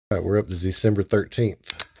All right, we're up to December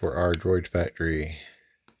 13th for our Droid Factory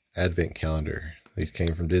Advent Calendar. These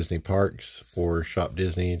came from Disney Parks or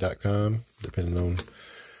shopdisney.com, depending on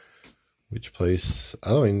which place. I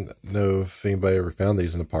don't even know if anybody ever found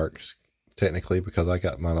these in the parks, technically, because I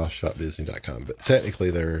got mine off shopdisney.com, but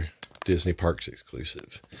technically they're Disney Parks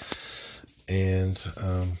exclusive. And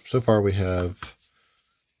so far we have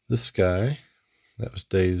this guy. That was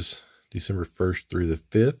days December 1st through the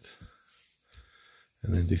 5th.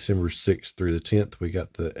 And then December 6th through the 10th, we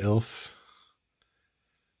got the elf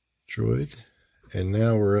droid. And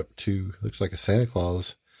now we're up to, looks like a Santa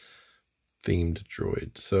Claus themed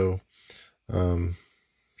droid. So,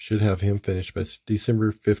 should have him finished by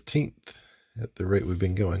December 15th at the rate we've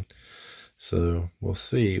been going. So we'll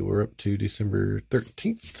see. We're up to December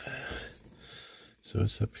 13th. So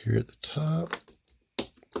it's up here at the top.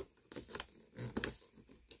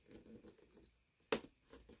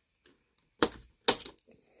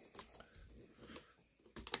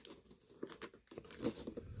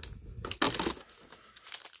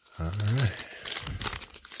 All right,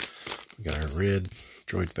 we got our red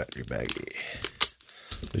Droid Factory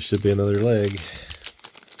baggie. There should be another leg.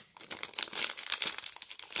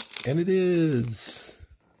 And it is.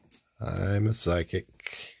 I'm a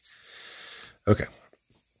psychic. Okay.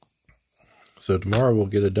 So tomorrow we'll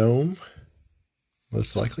get a dome,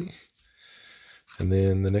 most likely. And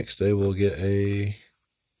then the next day we'll get a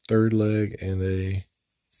third leg and a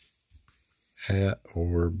hat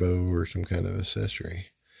or bow or some kind of accessory,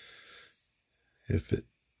 if it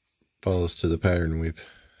follows to the pattern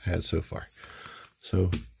we've had so far.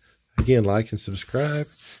 So again, like and subscribe.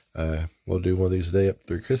 We'll do one of these a day up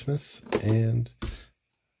through Christmas, and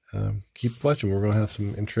keep watching. We're going to have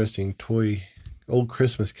some interesting old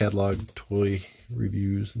Christmas catalog toy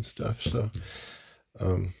reviews and stuff. So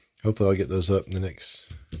hopefully I'll get those up in the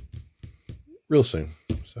real soon.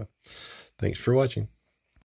 So thanks for watching.